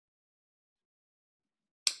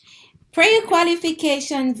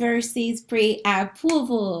Pre-qualification versus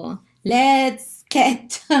pre-approval. Let's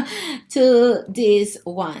get to this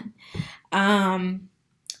one. Um,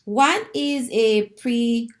 what is a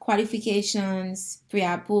pre-qualifications,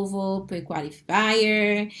 pre-approval,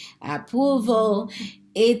 pre-qualifier, approval?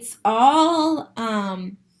 It's all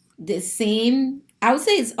the same. I would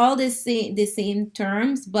say it's all the same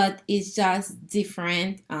terms, but it's just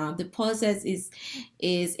different. The process is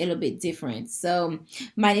a little bit different. So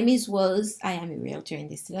my name is Rose. I am a realtor in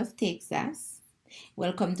the state of Texas.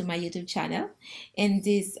 Welcome to my YouTube channel. In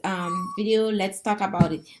this video, let's talk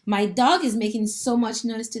about it. My dog is making so much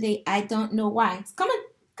noise today. I don't know why. Come on,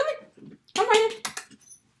 come on, come right in.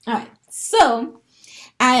 All right. So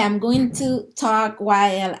I am going to talk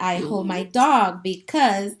while I hold my dog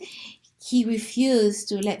because he refused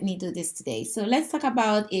to let me do this today. So let's talk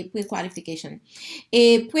about a pre-qualification.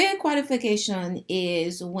 A pre-qualification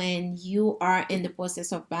is when you are in the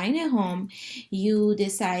process of buying a home, you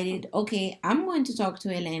decided, okay, I'm going to talk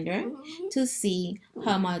to a lender to see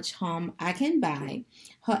how much home I can buy.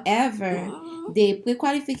 However, the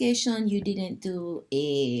pre-qualification, you didn't do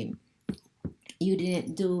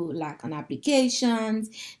like an application.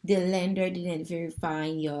 The lender didn't verify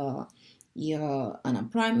your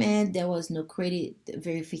unemployment. There was no credit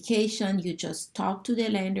verification. You just talk to the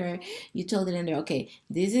lender. You told the lender, okay,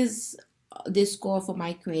 this is the score for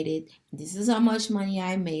my credit. This is how much money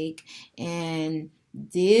I make, and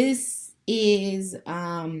this is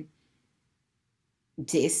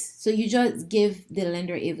this. So you just give the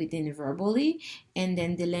lender everything verbally, and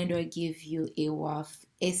then the lender give you a rough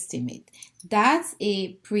estimate. That's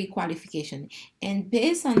a pre-qualification, and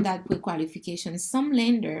based on that pre-qualification, some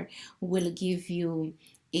lender will give you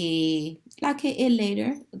a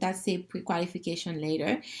letter. That's a pre-qualification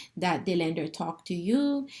letter that the lender talked to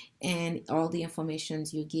you, and all the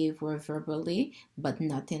informations you gave were verbally, but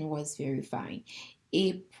nothing was verified.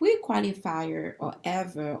 A pre-qualifier or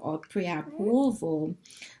ever or pre-approval,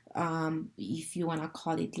 if you want to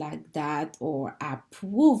call it like that, or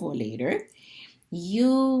approval later,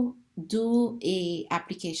 you do a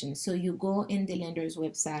application. So you go in the lender's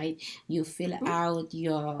website, you fill out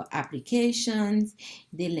your applications,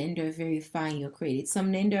 the lender verify your credit.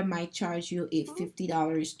 Some lender might charge you a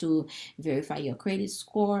 $50 to verify your credit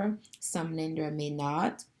score, some lender may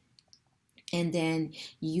not. And then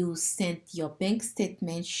you sent your bank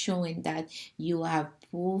statement showing that you have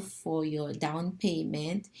proof for your down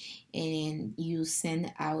payment, and you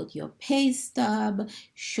send out your pay stub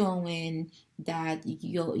showing that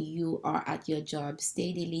you are at your job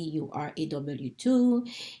steadily, you are a W-2,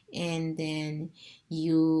 and then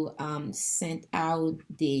you sent out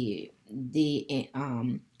the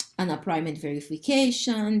unemployment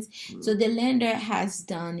verifications. So the lender has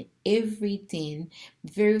done everything,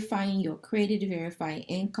 verifying your credit, verifying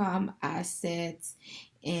income, assets,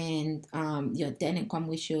 and your debt income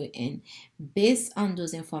ratio. And based on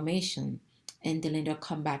those information, and the lender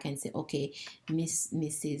come back and say, okay,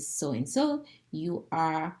 Mrs. So and so, you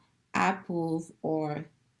are approved or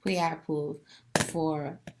pre-approved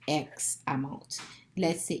for X amount.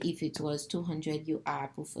 Let's say if it was 200, you are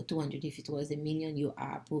approved for 200. If it was a million, you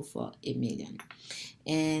are approved for a million.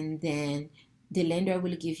 And then the lender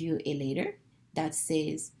will give you a letter that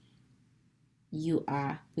says you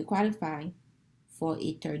are pre-qualified for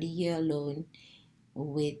a 30-year loan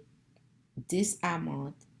with this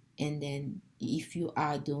amount. And then if you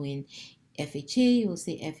are doing FHA, you'll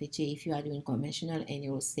say FHA. If you are doing conventional, and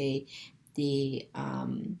you'll say the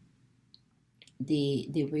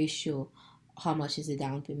ratio, how much is the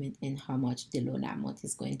down payment and how much the loan amount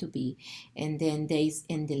is going to be. And then there is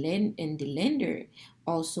in the lender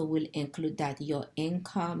also will include that your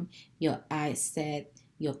income, your asset,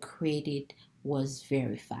 your credit was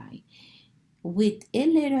verified. With a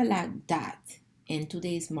letter like that in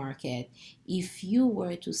today's market, if you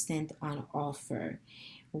were to send an offer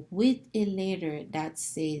with a letter that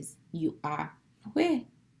says you are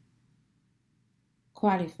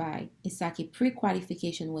qualified, it's like a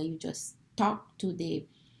pre-qualification where you just talk to the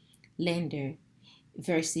lender,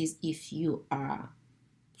 versus if you are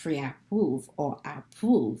pre-approved or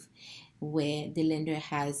approved, where the lender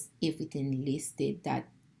has everything listed, that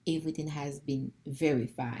everything has been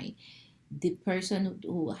verified. The person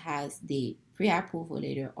who has the pre-approval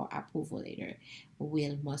letter or approval letter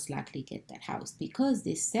will most likely get that house, because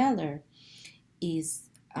the seller is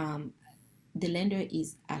the lender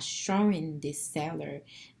is assuring the seller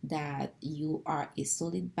that you are a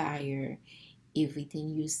solid buyer, everything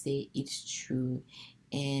you say is true,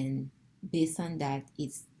 and based on that,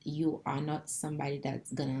 it's you are not somebody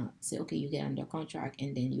that's gonna say, okay, you get under contract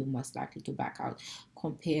and then you most likely to back out,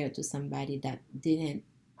 compared to somebody that didn't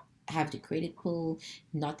have the credit pull,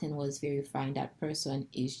 nothing was verified, that person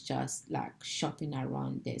is just like shopping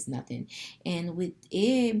around, there's nothing. And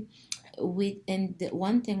and the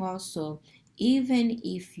one thing also, even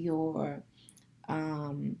if your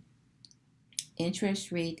um,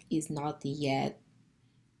 interest rate is not yet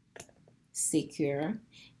secure,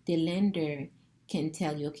 the lender can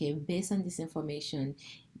tell you, okay, based on this information,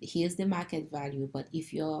 here's the market value, but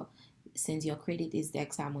if your since your credit is the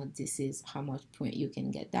X amount, this is how much point you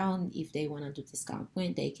can get down. If they want to do discount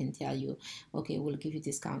point, they can tell you, okay, we'll give you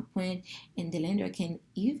discount point. And the lender can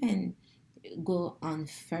even go on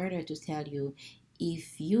further to tell you,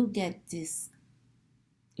 if you get this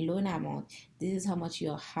loan amount, this is how much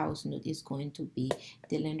your house note is going to be.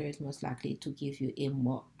 The lender is most likely to give you a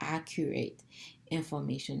more accurate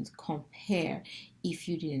information compare if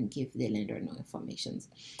you didn't give the lender no information.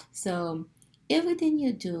 So everything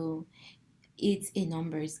you do, it's a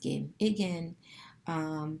numbers game. Again,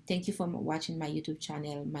 thank you for watching my YouTube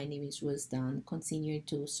channel. My name is Rose Dunn. Continue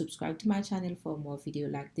to subscribe to my channel for more video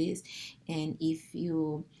like this. And if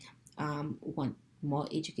you want more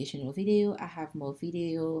educational video, I have more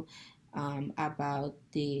video about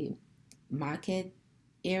the market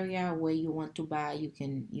area where you want to buy. You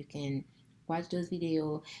can watch those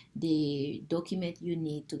video. The document you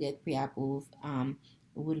need to get pre-approved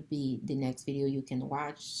will be the next video you can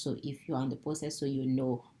watch. So if you're on the process, so you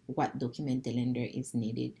know what document the lender is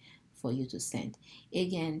needed for you to send.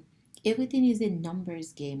 Again, everything is a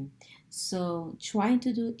numbers game, so trying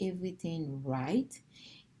to do everything right,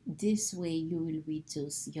 this way you will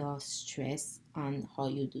reduce your stress on how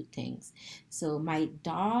you do things. So my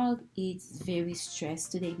dog is very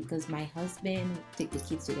stressed today because my husband take the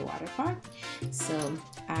kids to the water park, so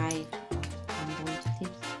I am going to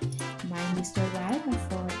take my Mr. Driver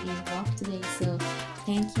for a walk today. So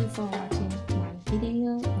thank you for watching my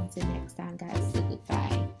video. Until next time, guys, say goodbye.